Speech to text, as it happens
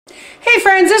Hey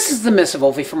friends, this is the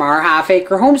mrsVolfie from our Half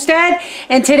Acre Homestead,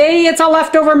 and today it's a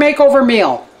leftover makeover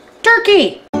meal.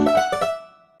 Turkey!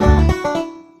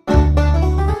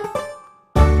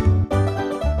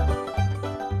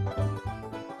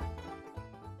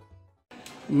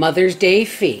 Mother's Day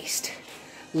feast.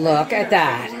 Look at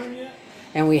that.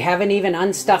 And we haven't even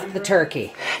unstuffed the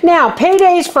turkey. Now,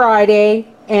 payday's Friday,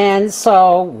 and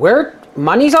so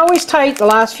money's always tight the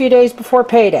last few days before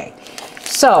payday.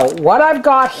 So what I've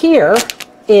got here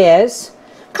is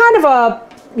kind of a,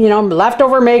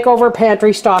 leftover makeover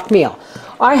pantry stock meal.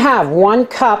 I have 1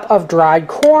 cup of dried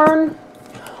corn,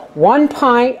 1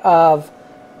 pint of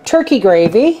turkey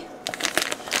gravy,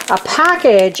 a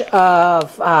package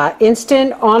of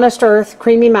instant Honest Earth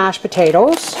creamy mashed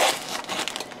potatoes.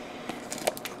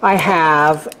 I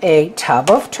have a tub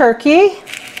of turkey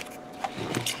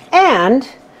and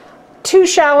 2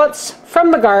 shallots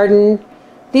from the garden.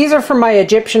 These are from my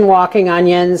Egyptian walking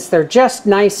onions. They're just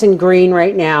nice and green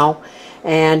right now,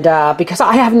 and because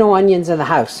I have no onions in the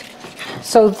house.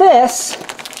 So this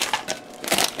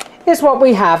is what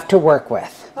we have to work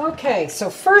with. Okay, so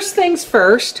first things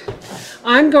first,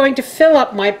 I'm going to fill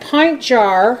up my pint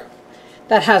jar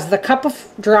that has the cup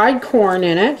of dried corn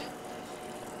in it.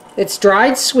 It's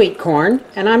dried sweet corn,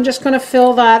 and I'm just going to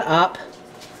fill that up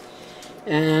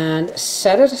and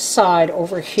set it aside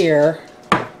over here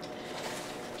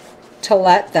to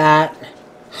let that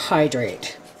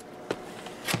hydrate.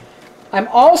 I'm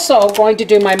also going to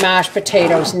do my mashed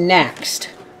potatoes next.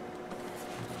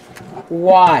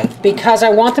 Why? Because I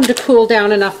want them to cool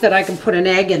down enough that I can put an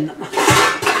egg in them.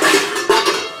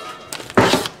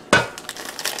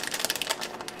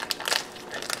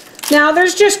 Now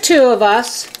there's just 2 of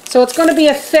us, so it's going to be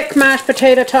a thick mashed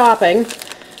potato topping,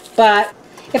 but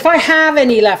if I have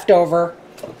any left over,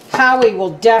 Howie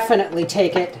will definitely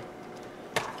take it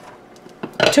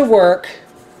to work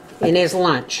in his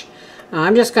lunch. Now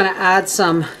I'm just going to add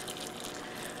some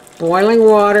boiling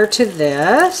water to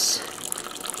this,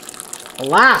 the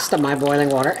last of my boiling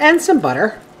water, and some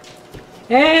butter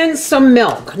and some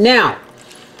milk. Now,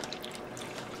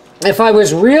 if I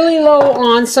was really low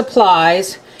on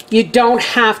supplies, you don't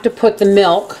have to put the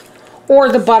milk or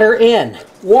the butter in.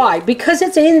 Why? Because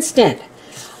it's instant.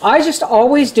 I just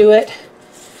always do it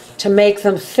to make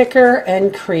them thicker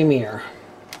and creamier.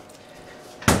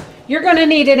 You're going to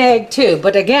need an egg too,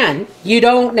 but again, you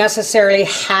don't necessarily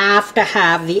have to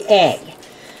have the egg.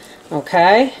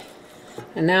 Okay?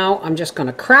 And now I'm just going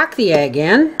to crack the egg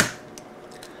in.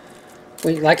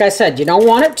 Like I said, you don't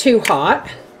want it too hot.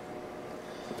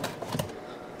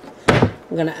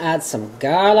 I'm going to add some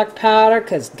garlic powder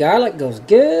because garlic goes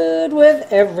good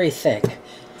with everything.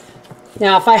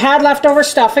 Now, if I had leftover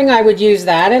stuffing, I would use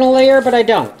that in a layer, but I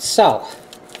don't. So,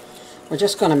 we're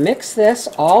just going to mix this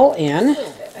all in.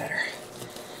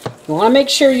 You want to make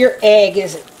sure your egg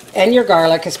and your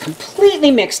garlic is completely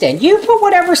mixed in. You put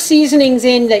whatever seasonings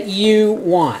in that you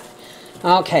want.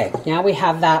 Okay, now we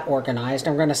have that organized.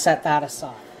 I'm going to set that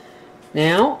aside.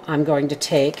 Now I'm going to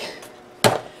take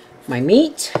my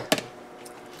meat,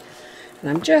 and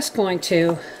I'm just going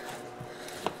to,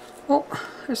 oh,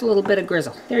 there's a little bit of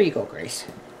grizzle. There you go, Grace.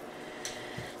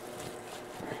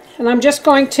 And I'm just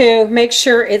going to make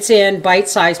sure it's in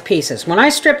bite-sized pieces. When I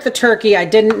stripped the turkey, I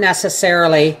didn't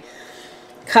necessarily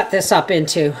cut this up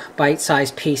into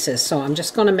bite-sized pieces, so I'm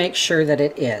just going to make sure that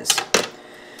it is.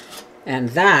 And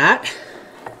that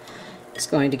is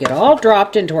going to get all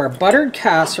dropped into our buttered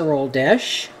casserole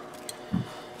dish.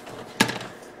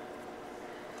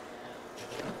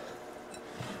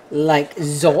 Like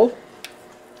so.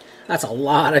 That's a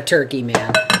lot of turkey,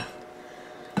 man.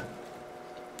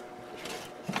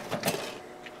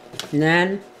 And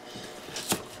then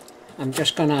I'm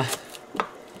just going to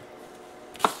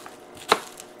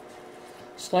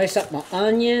slice up my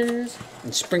onions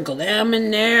and sprinkle them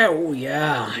in there. Oh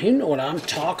yeah, you know what I'm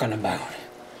talking about.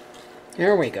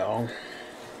 There we go.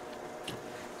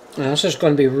 Now this is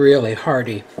going to be really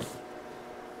hearty.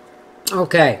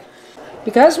 Okay,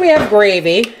 because we have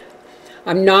gravy,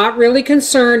 I'm not really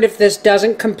concerned if this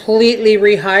doesn't completely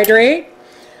rehydrate.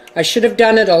 I should have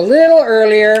done it a little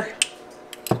earlier,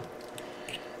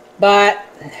 but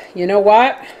you know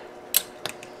what?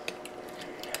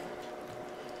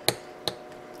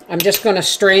 I'm just going to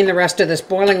strain the rest of this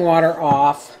boiling water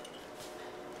off.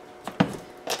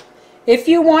 If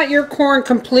you want your corn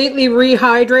completely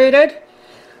rehydrated,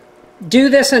 do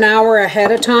this an hour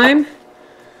ahead of time,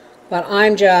 but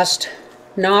I'm just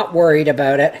not worried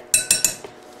about it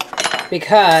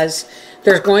because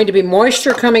there's going to be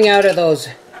moisture coming out of those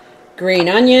green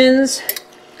onions,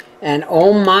 and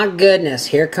oh my goodness,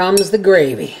 here comes the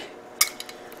gravy.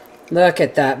 Look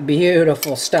at that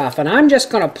beautiful stuff. And I'm just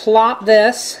going to plop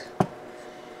this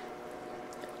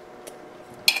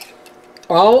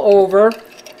all over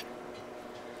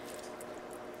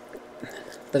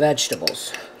the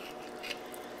vegetables.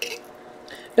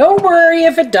 Don't worry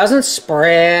if it doesn't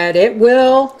spread. It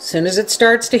will. As soon as it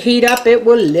starts to heat up, it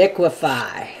will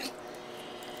liquefy.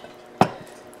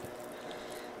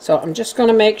 So I'm just going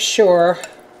to make sure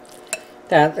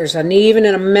that there's an even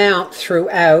amount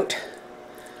throughout.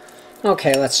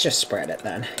 Okay, let's just spread it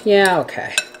then. Yeah,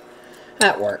 okay.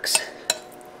 That works.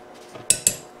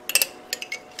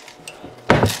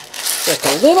 Just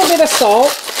a little bit of salt.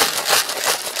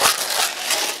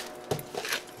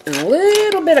 And a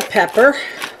little bit of pepper.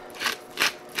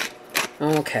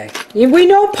 Okay. We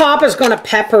know Papa's going to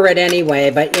pepper it anyway,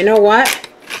 but you know what?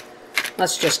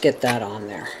 Let's just get that on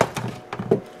there.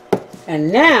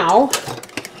 And now,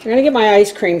 I'm going to get my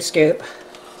ice cream scoop.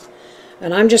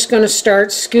 And I'm just going to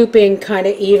start scooping kind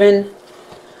of even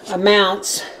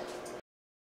amounts.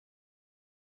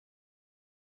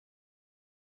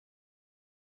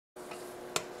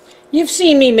 You've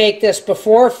seen me make this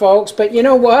before, folks, but you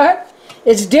know what?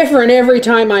 It's different every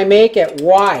time I make it.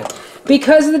 Why?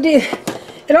 Because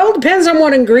it all depends on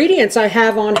what ingredients I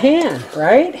have on hand,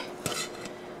 right?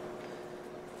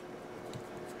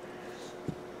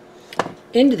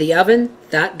 Into the oven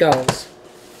that goes.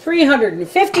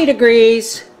 350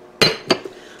 degrees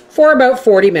for about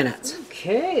 40 minutes.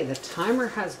 Okay, the timer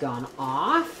has gone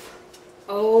off.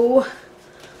 Oh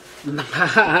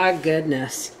my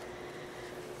goodness.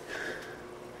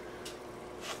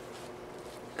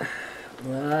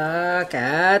 Look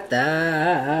at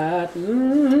that.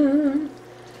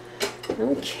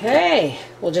 Okay,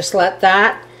 we'll just let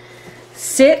that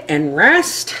sit and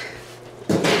rest.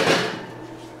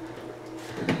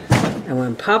 And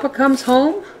when Papa comes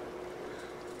home,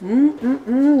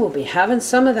 we'll be having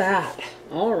some of that.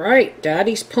 All right,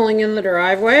 Daddy's pulling in the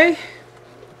driveway.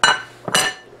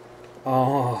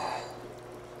 Oh.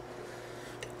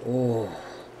 Oh.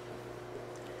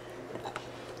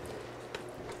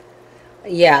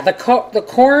 Yeah, the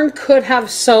corn could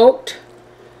have soaked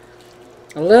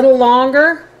a little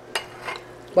longer,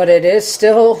 but it is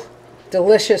still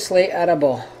deliciously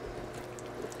edible.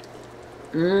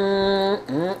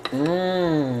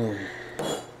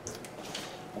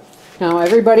 Now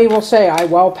everybody will say I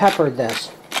well peppered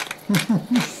this.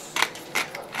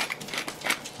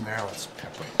 Now it's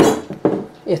pepper.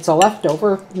 It's a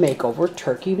leftover makeover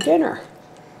turkey dinner.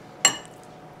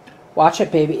 Watch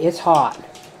it, baby. It's hot.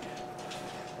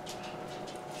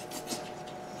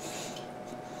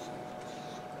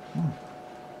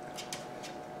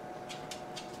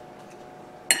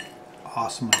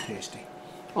 Awesome and tasty.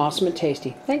 Awesome and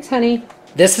tasty. Thanks, honey.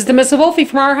 This is the mrsVolfie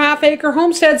from our half-acre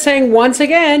homestead saying once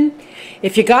again,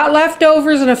 if you got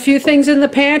leftovers and a few things in the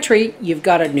pantry, you've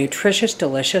got a nutritious,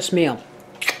 delicious meal.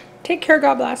 Take care.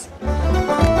 God bless.